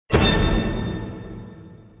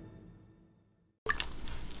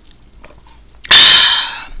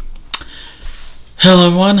Hello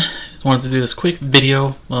everyone, just wanted to do this quick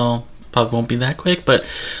video. Well, probably won't be that quick, but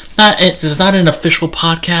this is not an official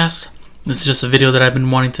podcast. This is just a video that I've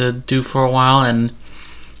been wanting to do for a while, and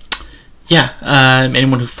yeah,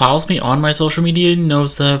 anyone who follows me on my social media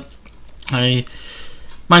knows that my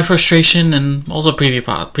frustration, and also previous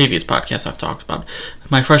podcasts I've talked about,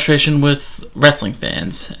 my frustration with wrestling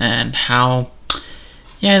fans, and how,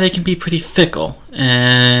 yeah, they can be pretty fickle,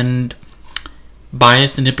 and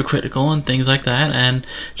biased and hypocritical and things like that, and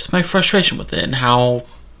just my frustration with it, and how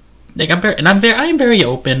I am very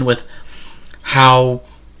open with how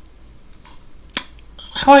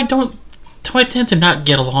I tend to not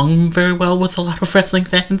get along very well with a lot of wrestling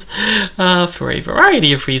fans for a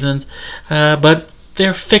variety of reasons, but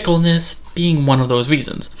their fickleness being one of those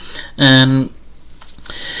reasons. And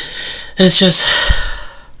it's just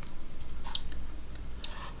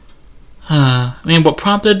what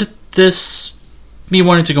prompted me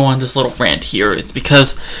wanting to go on this little rant here is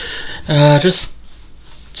because just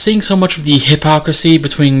seeing so much of the hypocrisy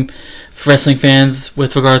between wrestling fans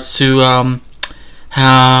with regards to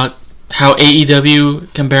how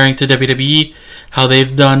AEW comparing to WWE, how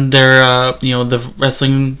they've done their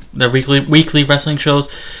their weekly wrestling shows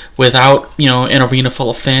without an arena full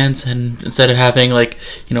of fans, and instead of having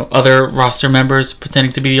other roster members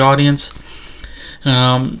pretending to be the audience.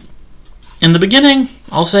 In the beginning,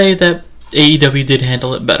 I'll say that AEW did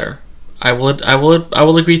handle it better. I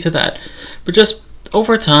will agree to that. But just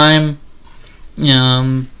over time,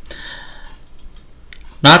 and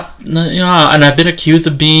I've been accused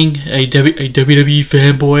of being a WWE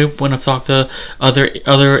fanboy when I've talked to other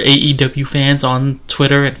AEW fans on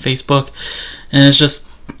Twitter and Facebook, and it's just,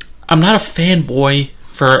 I'm not a fanboy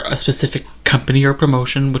for a specific company or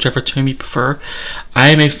promotion, whichever term you prefer. I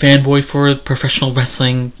am a fanboy for professional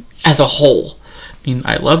wrestling as a whole. I mean,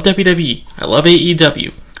 I love WWE, I love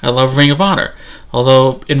AEW, I love Ring of Honor,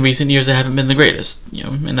 although in recent years they haven't been the greatest,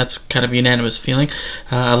 and that's kind of a unanimous feeling.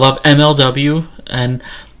 I love MLW, and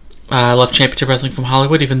I love Championship Wrestling from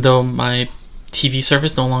Hollywood, even though my TV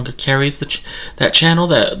service no longer carries that channel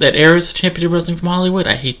that airs Championship Wrestling from Hollywood.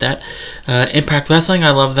 I hate that. Impact Wrestling,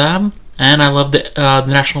 I love them, and I love the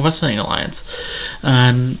National Wrestling Alliance.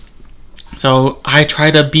 And so I try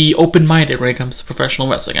to be open-minded when it comes to professional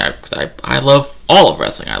wrestling. I love all of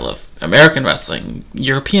wrestling. I love American wrestling,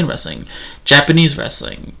 European wrestling, Japanese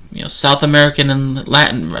wrestling, South American and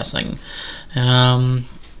Latin wrestling. I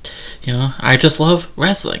just love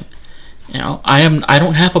wrestling. I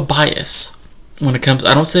don't have a bias when it comes.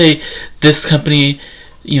 I don't say this company,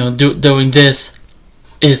 doing this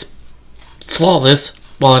is flawless,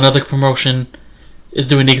 while another promotion is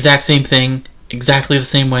doing the exact same thing, exactly the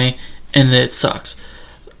same way, and it sucks.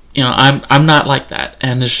 I'm not like that,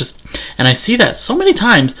 and it's just, and I see that so many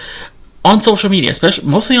times on social media, especially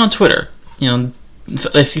mostly on Twitter.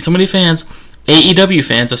 I see so many fans, AEW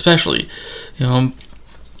fans especially,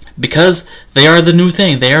 because they are the new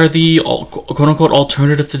thing. They are the quote-unquote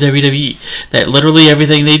alternative to WWE. That literally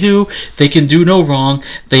everything they do, they can do no wrong.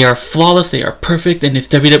 They are flawless. They are perfect. And when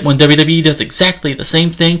WWE does exactly the same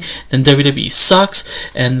thing, then WWE sucks.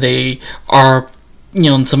 And they are,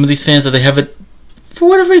 and some of these fans, that they have it, for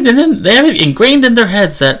whatever reason, they have it ingrained in their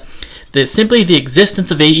heads that simply the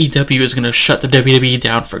existence of AEW is going to shut the WWE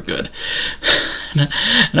down for good.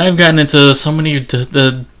 And I've gotten into so many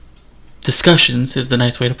the discussions, is the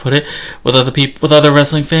nice way to put it, with other people, with other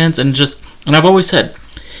wrestling fans, and I've always said,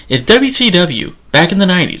 if WCW back in the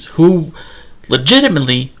 90s, who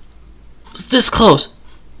legitimately was this close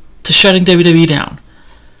to shutting WWE down,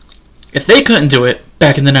 if they couldn't do it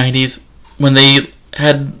back in the 90s when they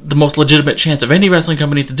had the most legitimate chance of any wrestling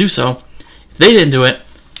company to do so, if they didn't do it,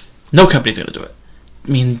 no company's going to do it.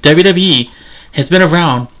 I mean, WWE has been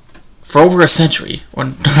around for over a century,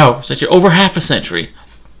 over half a century.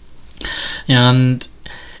 And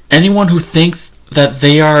anyone who thinks that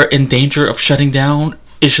they are in danger of shutting down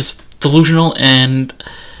is just delusional, and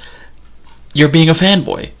you're being a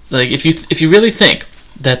fanboy. Like, if you really think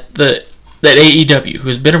that that AEW, who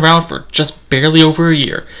has been around for just barely over a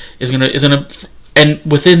year, is gonna and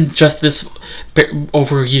within just this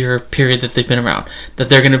over a year period that they've been around, that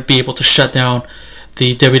they're gonna be able to shut down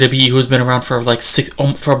the WWE, who has been around for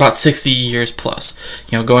for about 60 years plus,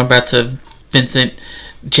 going back to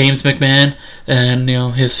James McMahon, and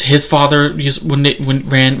his father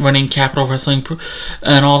running Capital Wrestling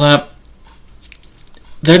and all that.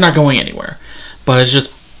 They're not going anywhere. But it's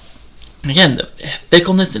just, again, the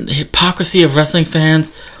fickleness and the hypocrisy of wrestling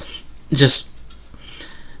fans, just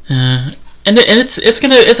and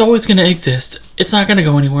it's always gonna exist. It's not gonna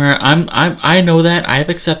go anywhere. I know that. I've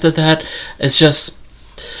accepted that. It's just,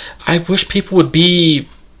 I wish people would be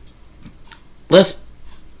less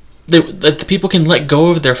that the people can let go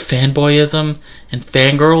of their fanboyism and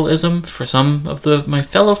fangirlism for some of my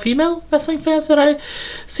fellow female wrestling fans that I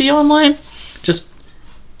see online. Just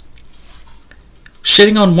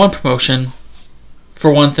shitting on one promotion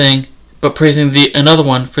for one thing, but praising another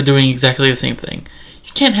one for doing exactly the same thing.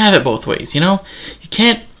 You can't have it both ways, you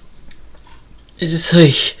can't. It's just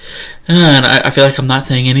like, and I feel like I'm not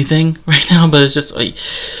saying anything right now, but it's just like,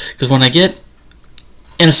 because when I get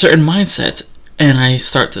in a certain mindset and I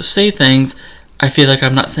start to say things, I feel like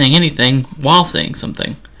I'm not saying anything while saying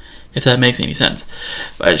something, if that makes any sense.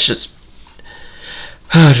 But it's just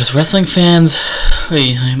wrestling fans.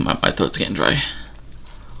 My throat's getting dry.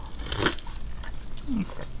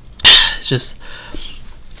 It's just,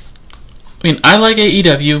 I like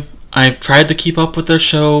AEW. I've tried to keep up with their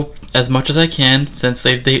show as much as I can since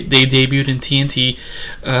they debuted in TNT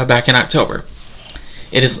back in October.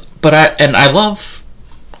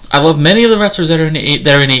 I love many of the wrestlers that are in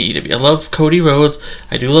AEW. I love Cody Rhodes.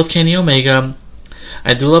 I do love Kenny Omega.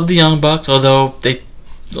 I do love the Young Bucks, although a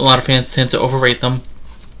lot of fans tend to overrate them.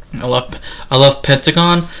 I love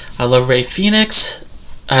Pentagon. I love Rey Fenix.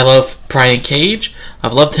 I love Brian Cage.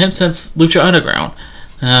 I've loved him since Lucha Underground.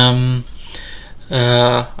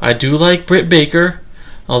 I do like Britt Baker,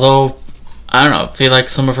 although I don't know. I feel like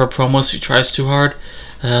some of her promos she tries too hard.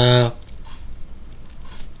 I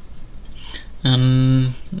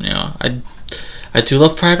do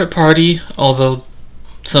love Private Party, although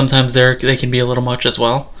sometimes they can be a little much as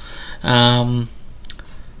well. Adam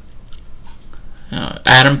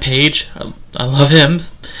Page, I love him,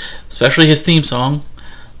 especially his theme song.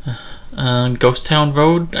 Ghost Town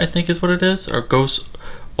Road, I think is what it is, or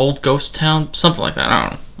Old Ghost Town, something like that. I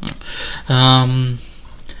don't know.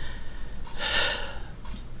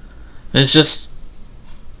 It's just,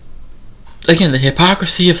 again, the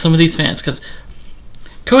hypocrisy of some of these fans, because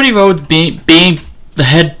Cody Rhodes being the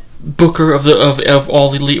head booker of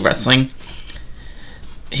All Elite Wrestling,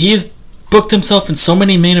 he's booked himself in so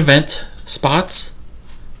many main event spots,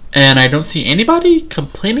 and I don't see anybody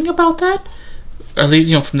complaining about that. Or at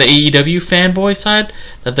least, from the AEW fanboy side,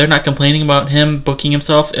 that they're not complaining about him booking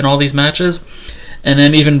himself in all these matches, and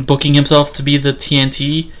then even booking himself to be the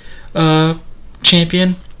TNT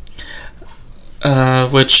champion.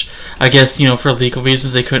 Which I guess, for legal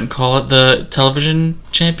reasons they couldn't call it the television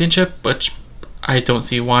championship, which I don't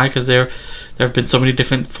see why, because there have been so many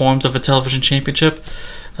different forms of a television championship.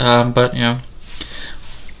 But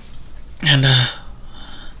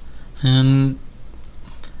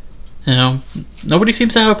nobody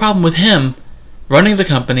seems to have a problem with him running the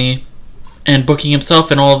company and booking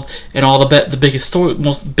himself in all the biggest and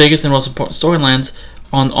most important storylines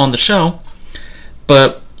on the show.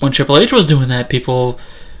 But when Triple H was doing that, people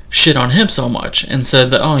shit on him so much and said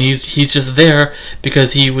that he's just there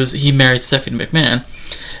because he married Stephanie McMahon.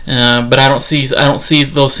 But I don't see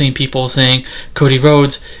those same people saying Cody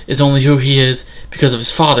Rhodes is only who he is because of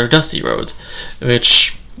his father, Dusty Rhodes.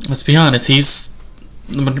 Which, let's be honest,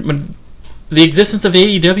 the existence of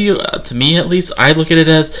AEW, to me at least, I look at it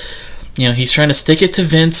as, he's trying to stick it to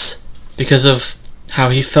Vince because of how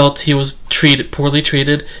he felt he was poorly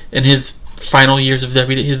treated in his final years of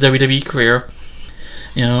his WWE career,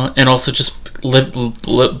 and also just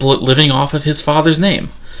living off of his father's name.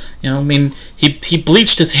 He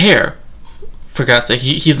bleached his hair, for God's sake.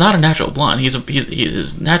 He's not a natural blonde.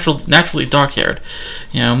 He's naturally dark haired,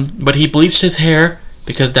 but he bleached his hair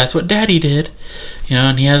because that's what Daddy did,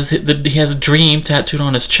 and he has a dream tattooed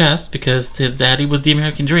on his chest because his daddy was the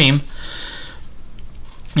American Dream.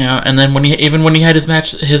 And then when he had his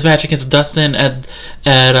match against Dustin at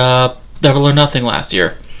Double or Nothing last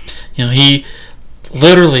year, he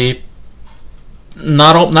literally,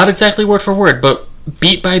 not exactly word for word, but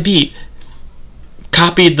beat by beat,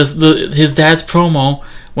 copied his dad's promo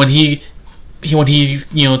when he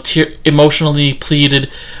emotionally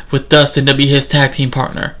pleaded with Dustin to be his tag team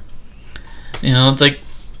partner. It's like,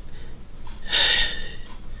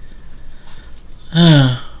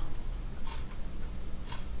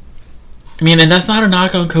 and that's not a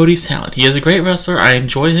knock on Cody's talent. He is a great wrestler. I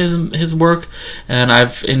enjoy his work, and I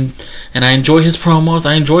enjoy his promos.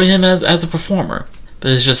 I enjoy him as a performer.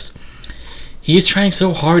 But it's just, he's trying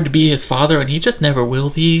so hard to be his father, and he just never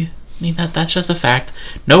will be. That's just a fact.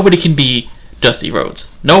 Nobody can be Dusty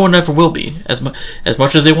Rhodes. No one ever will be, as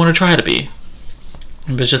much as they want to try to be.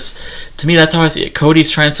 But it's just, to me, that's how I see it. Cody's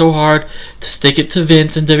trying so hard to stick it to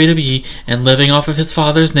Vince and WWE and living off of his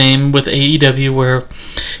father's name with AEW, where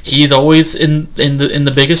he's always in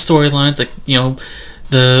the biggest storylines, like,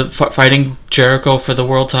 the fighting Jericho for the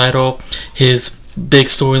world title, his big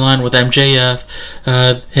storyline with MJF,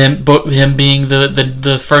 him being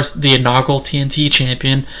the inaugural TNT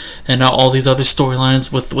champion, and all these other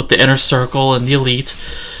storylines with the Inner Circle and the Elite.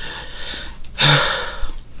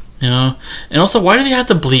 You know, and also, why does he have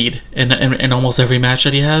to bleed in almost every match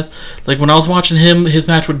that he has? Like, when I was watching his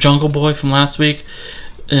match with Jungle Boy from last week,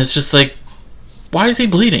 and it's just like, why is he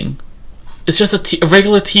bleeding? It's just a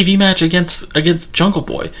regular TV match against Jungle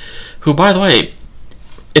Boy, who, by the way,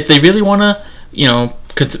 if they really want to, you know,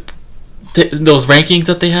 those rankings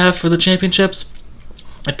that they have for the championships,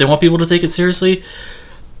 if they want people to take it seriously,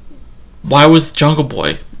 why was Jungle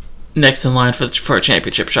Boy next in line for a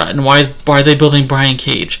championship shot? And why are they building Brian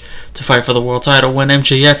Cage to fight for the world title when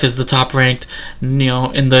MJF is the top ranked, you know,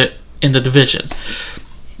 in the division?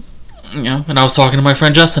 You know, and I was talking to my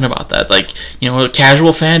friend Justin about that. Like, you know, a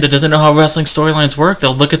casual fan that doesn't know how wrestling storylines work,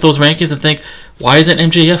 they'll look at those rankings and think, why isn't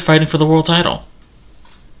MJF fighting for the world title?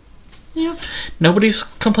 You know, nobody's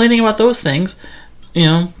complaining about those things, you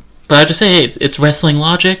know. But I just say, hey, it's wrestling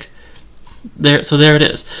logic. So there it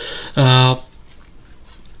is. But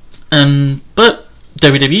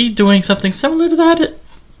WWE doing something similar to that,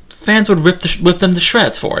 fans would rip them to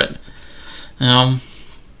shreds for it.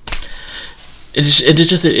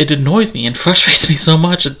 It annoys me and frustrates me so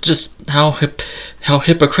much. It's just how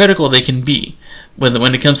hypocritical they can be when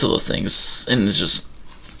it comes to those things, and it's just,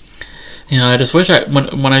 you know, I just wish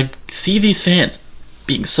when I see these fans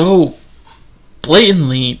being so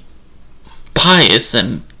blatantly biased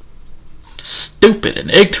and stupid and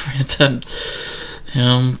ignorant, and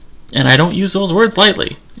and I don't use those words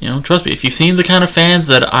lightly. You know, trust me, if you've seen the kind of fans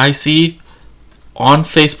that I see on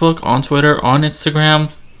Facebook, on Twitter, on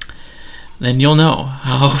Instagram, then you'll know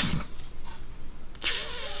how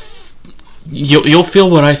you'll feel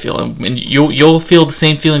what I feel, and you'll feel the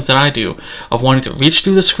same feelings that I do of wanting to reach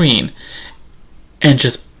through the screen and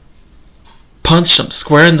just punch them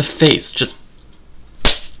square in the face. Just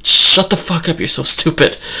shut the fuck up, you're so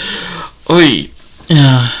stupid. Oy.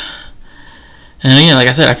 Yeah. And again, like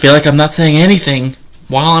I said, I feel like I'm not saying anything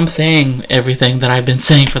while I'm saying everything that I've been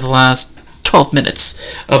saying for the last 12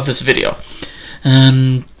 minutes of this video.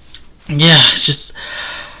 And yeah, it's just,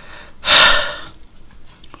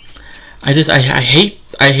 I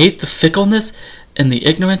hate the fickleness and the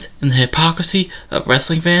ignorance and the hypocrisy of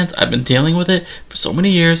wrestling fans. I've been dealing with it for so many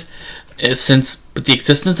years, since with the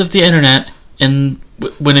existence of the internet, and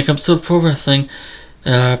when it comes to pro wrestling,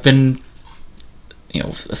 I've been, you know,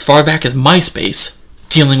 as far back as MySpace,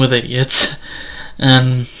 dealing with idiots,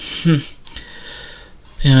 and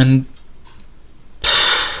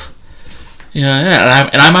yeah,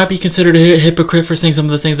 and I might be considered a hypocrite for saying some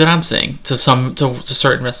of the things that I'm saying to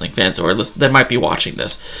certain wrestling fans or that might be watching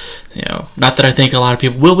this. You know, not that I think a lot of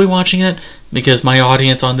people will be watching it, because my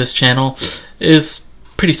audience on this channel is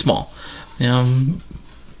pretty small. You know,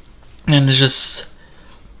 and it's just,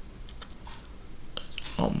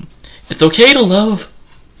 it's okay to love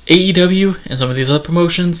AEW and some of these other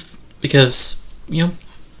promotions because, you know,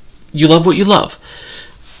 you love what you love,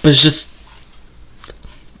 but it's just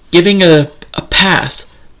giving a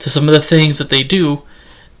pass to some of the things that they do,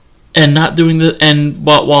 and not doing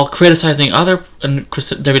while criticizing other, and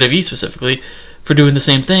WWE specifically, for doing the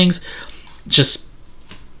same things. Just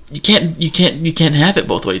you can't have it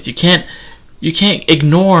both ways. You can't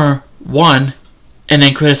ignore one and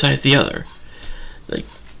then criticize the other. Like,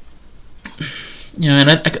 you know, and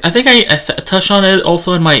I think I touched on it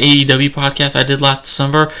also in my AEW podcast I did last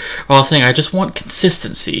December, where I was saying I just want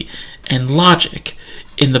consistency and logic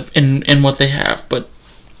in what they have. But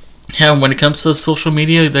yeah, when it comes to social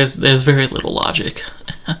media, there's very little logic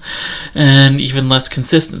and even less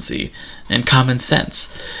consistency and common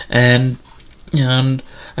sense. And you know, and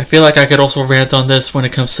I feel like I could also rant on this when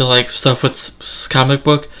it comes to like stuff with comic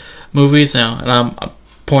book movies. You know, and I'm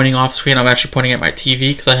pointing off screen. I'm actually pointing at my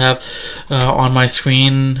TV because I have on my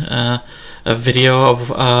screen a video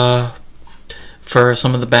of for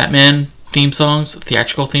some of the Batman theme songs,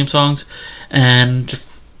 theatrical theme songs, and just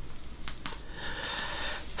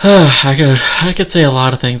I could say a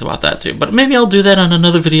lot of things about that too, but maybe I'll do that on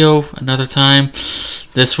another video another time.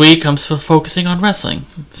 This week I'm still focusing on wrestling,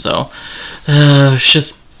 so it's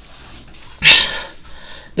just,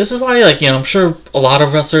 this is why, like, you know, I'm sure a lot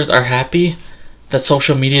of wrestlers are happy that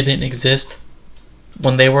social media didn't exist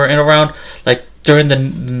when they were around, like during the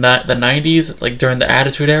 90s, like during the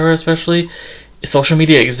Attitude Era especially. If social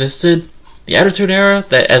media existed, the Attitude Era,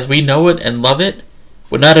 that as we know it and love it,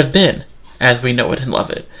 would not have been as we know it and love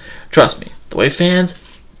it. Trust me, the way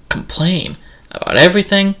fans complain about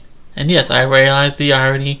everything, and yes, I realize the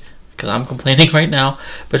irony because I'm complaining right now,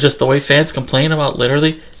 but just the way fans complain about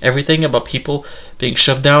literally everything, about people being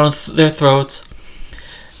shoved down their throats,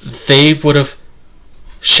 they would have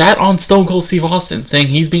shat on Stone Cold Steve Austin, saying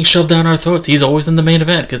he's being shoved down our throats. He's always in the main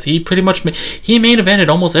event because he pretty much he main evented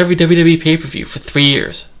almost every WWE pay-per-view for 3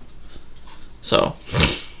 years. So,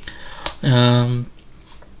 they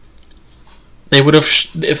would have,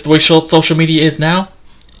 if the way social media is now,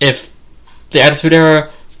 if the Attitude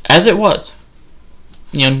Era, as it was,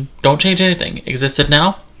 don't change anything, existed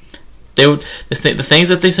now, they would the things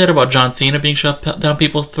that they said about John Cena being shoved down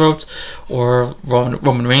people's throats, or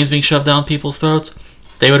Roman Reigns being shoved down people's throats,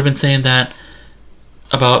 they would have been saying that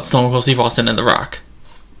about Stone Cold Steve Austin and The Rock,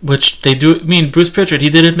 which they do. I mean, Bruce Pritchard, he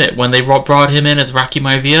did admit when they brought him in as Rocky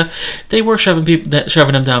Maivia, they were shoving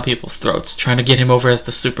him down people's throats, trying to get him over as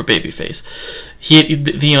the super babyface.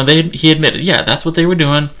 He admitted, yeah, that's what they were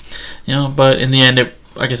doing, But in the end,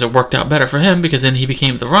 I guess it worked out better for him because then he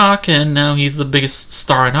became The Rock, and now he's the biggest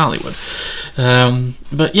star in Hollywood.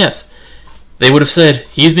 But yes, they would have said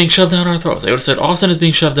he's being shoved down our throats. They would have said Austin is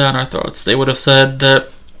being shoved down our throats. They would have said that.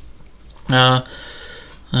 Try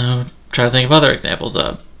to think of other examples.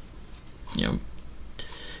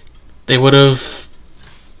 They would have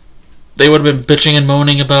been bitching and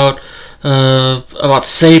moaning about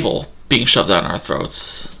Sable being shoved down our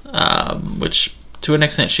throats, which to an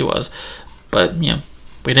extent she was, but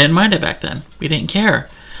we didn't mind it back then. We didn't care,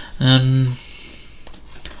 and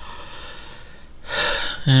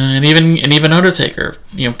even Undertaker.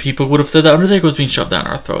 People would have said that Undertaker was being shoved down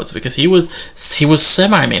our throats because he was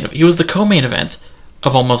semi-main. He was the co-main event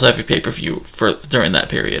of almost every pay-per-view during that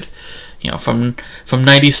period. From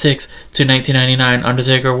 96 to 1999,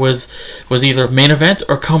 Undertaker was either main event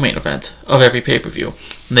or co-main event of every pay-per-view.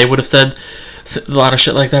 And they would have said a lot of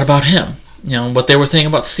shit like that about him. What they were saying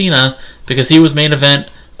about Cena, because he was main event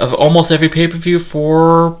of almost every pay-per-view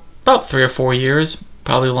for about 3 or 4 years,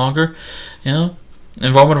 probably longer. And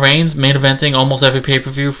Roman Reigns main eventing almost every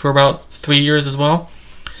pay-per-view for about 3 years as well.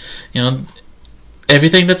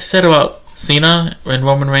 Everything that they said about Cena and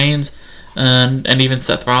Roman Reigns and even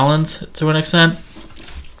Seth Rollins to an extent,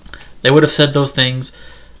 they would have said those things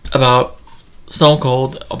about Stone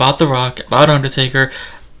Cold, about The Rock, about Undertaker,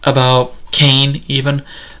 about Kane even,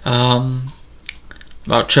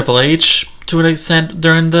 about Triple H to an extent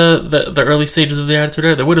during the early stages of the Attitude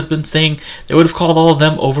Era. They would have called all of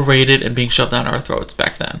them overrated and being shoved down our throats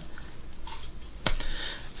back then.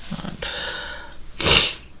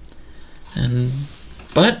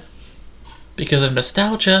 But because of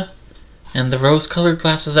nostalgia and the rose-colored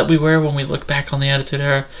glasses that we wear when we look back on the Attitude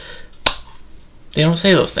Era, they don't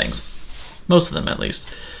say those things. Most of them, at least.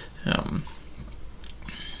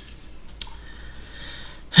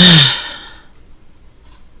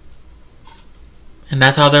 And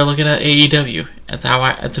that's how they're looking at AEW. That's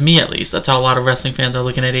how to me at least, that's how a lot of wrestling fans are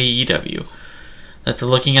looking at AEW. That they're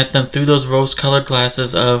looking at them through those rose-colored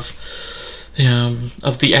glasses of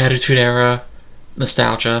the Attitude Era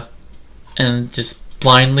nostalgia, and just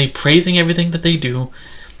blindly praising everything that they do,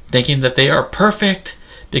 thinking that they are perfect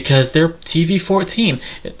because they're TV-14.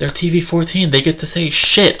 They're TV-14. They get to say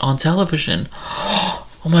shit on television.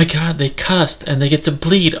 Oh my god, they cussed and they get to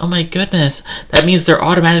bleed. Oh my goodness, that means they're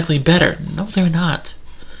automatically better. No, they're not.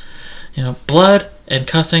 Blood and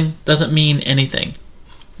cussing doesn't mean anything.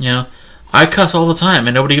 I cuss all the time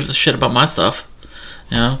and nobody gives a shit about my stuff.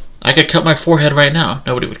 I could cut my forehead right now.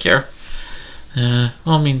 Nobody would care. Well,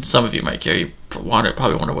 I mean, some of you might care. You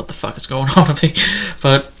probably wonder what the fuck is going on with me.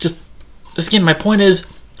 But just again, my point is,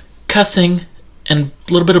 cussing and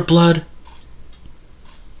a little bit of blood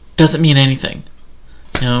doesn't mean anything.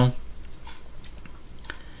 I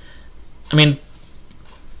mean,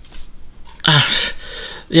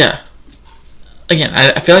 yeah. Again,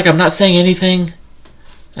 I feel like I'm not saying anything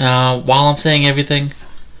while I'm saying everything,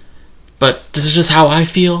 but this is just how I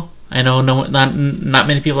feel. I know not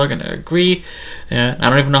many people are going to agree. I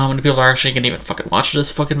don't even know how many people are actually going to even fucking watch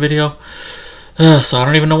this fucking video. So I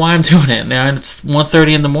don't even know why I'm doing it. Now it's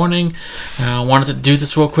 1:30 in the morning. I wanted to do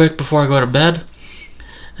this real quick before I go to bed.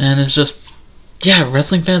 And it's just,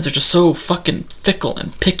 wrestling fans are just so fucking fickle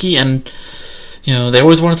and picky, and they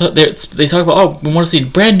always want to talk. They talk about, we want to see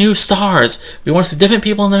brand new stars. We want to see different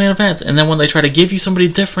people in the main events. And then when they try to give you somebody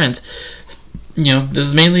different, this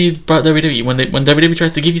is mainly about WWE. When WWE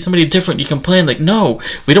tries to give you somebody different, you complain like, no,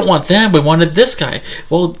 we don't want them. We wanted this guy.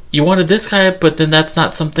 Well, you wanted this guy, but then that's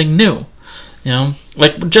not something new.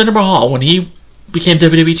 Like Jinder Mahal when he became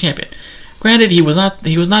WWE champion. Granted, he was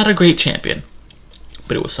not a great champion,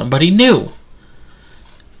 but it was somebody new.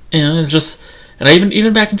 It's just, and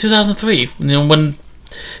even back in 2003, when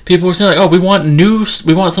people were saying like, oh, we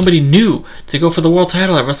want somebody new to go for the world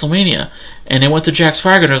title at WrestleMania, and they went to Jack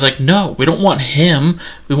Swagger, and it was like, no, we don't want him.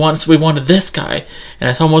 We wanted this guy. And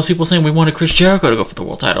I saw most people saying we wanted Chris Jericho to go for the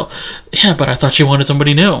world title. Yeah, but I thought you wanted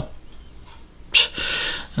somebody new.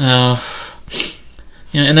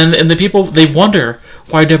 And then the people, they wonder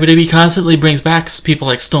why WWE constantly brings back people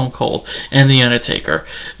like Stone Cold and The Undertaker,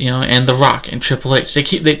 and The Rock and Triple H.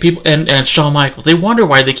 People and Shawn Michaels. They wonder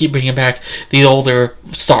why they keep bringing back the older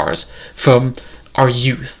stars from our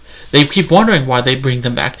youth. They keep wondering why they bring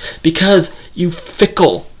them back, because you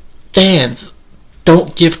fickle fans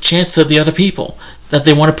don't give chance to the other people that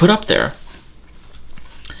they want to put up there.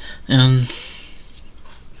 And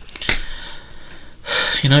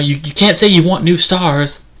you can't say you want new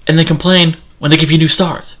stars and then complain when they give you new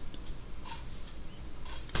stars.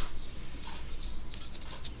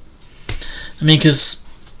 I mean, because...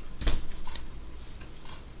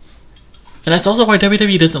 And that's also why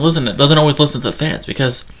WWE doesn't always listen to the fans,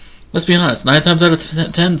 because, let's be honest, 9 times out of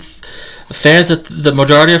 10, the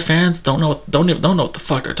majority of fans don't know what the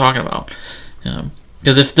fuck they're talking about.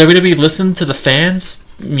 Because if WWE listened to the fans,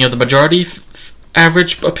 the majority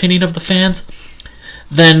average opinion of the fans,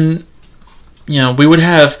 then we would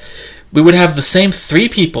have the same 3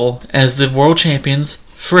 people as the world champions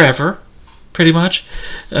forever, pretty much.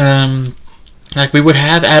 Like, we would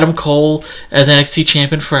have Adam Cole as NXT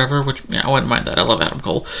champion forever, which I wouldn't mind that. I love Adam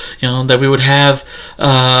Cole. That we would have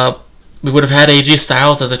had AJ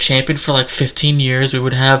Styles as a champion for like 15 years. We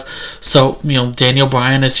would have Daniel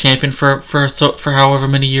Bryan as champion for however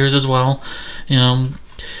many years as well. I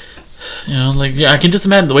can just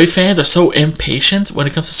imagine the way fans are so impatient when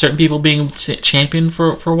it comes to certain people being champion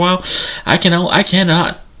for a while. I can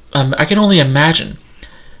only imagine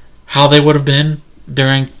how they would have been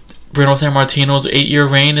during Bruno Sammartino's 8-year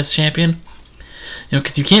reign as champion.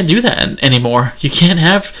 Because you can't do that anymore. You can't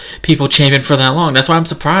have people champion for that long. That's why I'm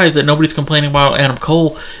surprised that nobody's complaining about Adam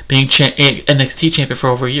Cole being NXT champion for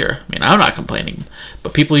over a year. I mean, I'm not complaining,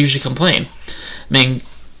 but people usually complain. I mean,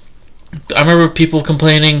 I remember people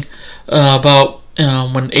complaining about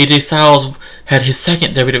when AJ Styles had his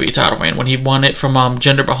second WWE title reign, when he won it from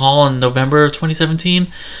Jinder Mahal in November 2017,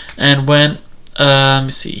 and when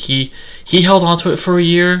he held on to it for a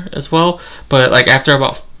year as well, but like after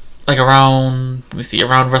about around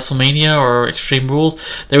WrestleMania or Extreme Rules,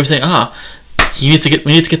 they were saying we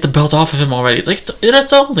need to get the belt off of him already. It's like,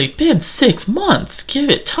 it's only been 6 months. Give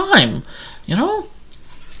it time,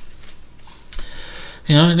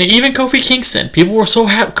 and even Kofi Kingston, people were so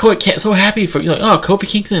happy for Kofi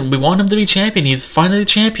Kingston. We want him to be champion. He's finally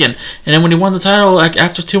champion. And then when he won the title, like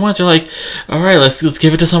after 2 months, they're like, all right, let's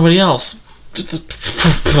give it to somebody else.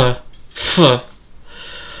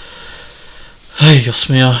 Hey, Dios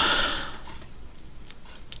mío.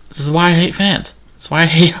 This is why I hate fans. That's why I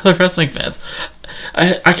hate other wrestling fans.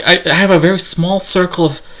 I have a very small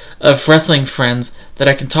circle of wrestling friends that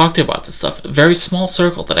I can talk to about this stuff. A very small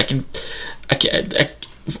circle that I can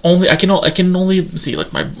only see,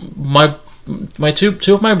 like my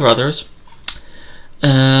two of my brothers,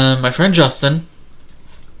 my friend Justin,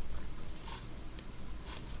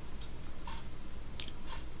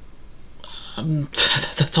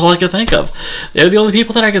 that's all I can think of. They're the only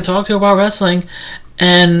people that I can talk to about wrestling,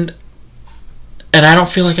 and I don't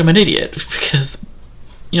feel like I'm an idiot, because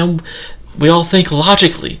we all think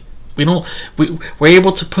logically. We're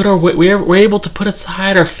able to put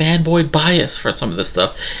aside our fanboy bias for some of this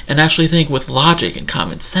stuff and actually think with logic and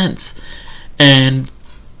common sense. And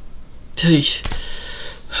I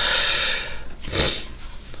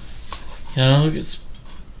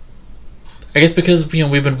guess because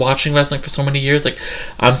we've been watching wrestling for so many years. Like,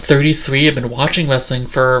 I'm 33. I've been watching wrestling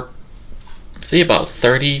for about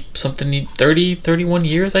 31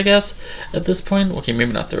 years, I guess, at this point. Okay,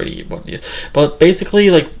 maybe not 31 years, but basically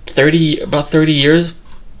like about 30 years.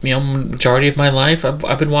 Majority of my life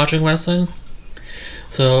I've been watching wrestling.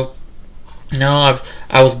 So I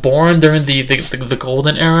was born during the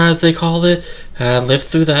golden era, as they call it. I lived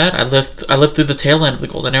through that. I lived through the tail end of the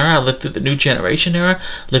golden era. I lived through the new generation era.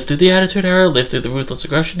 Lived through the attitude era. Lived through the ruthless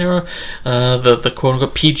aggression era. The quote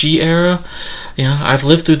unquote PG era. I've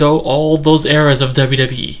lived through all those eras of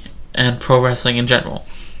WWE and pro wrestling in general.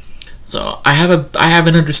 So I have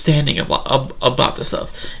an understanding about this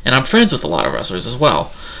stuff, and I'm friends with a lot of wrestlers as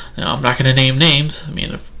well. I'm not going to name names. I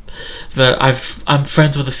mean, but I'm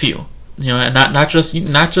friends with a few. And not just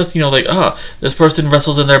like, this person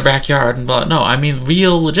wrestles in their backyard and blah. No, I mean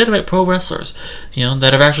real legitimate pro wrestlers,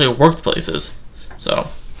 that have actually worked places. So,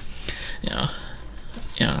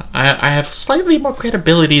 I have slightly more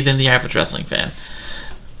credibility than the average wrestling fan.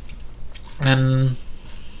 And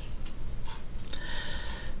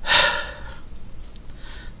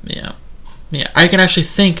Yeah, I can actually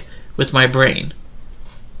think with my brain.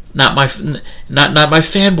 Not my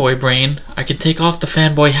fanboy brain. I can take off the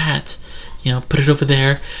fanboy hat, put it over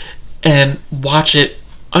there, and watch it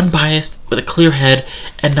unbiased with a clear head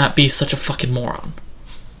and not be such a fucking moron.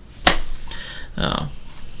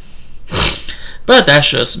 But that's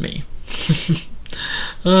just me.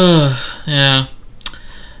 Yeah.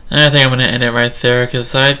 I think I'm gonna end it right there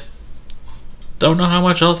because I don't know how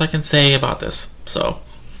much else I can say about this. So,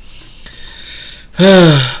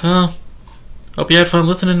 well, hope you had fun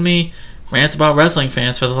listening to me rant about wrestling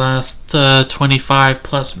fans for the last 25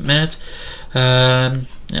 plus minutes.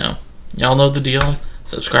 Y'all know the deal.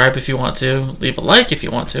 Subscribe if you want to. Leave a like if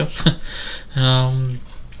you want to. And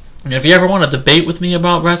if you ever want to debate with me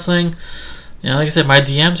about wrestling, like I said, my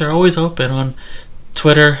DMs are always open on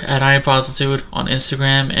Twitter at IamFozzitude, on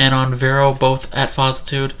Instagram and on Vero, both at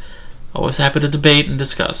Fozzitude. Always happy to debate and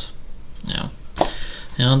discuss.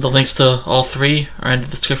 The links to all three are in the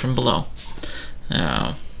description below.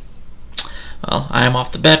 Well, I am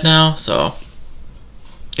off to bed now, so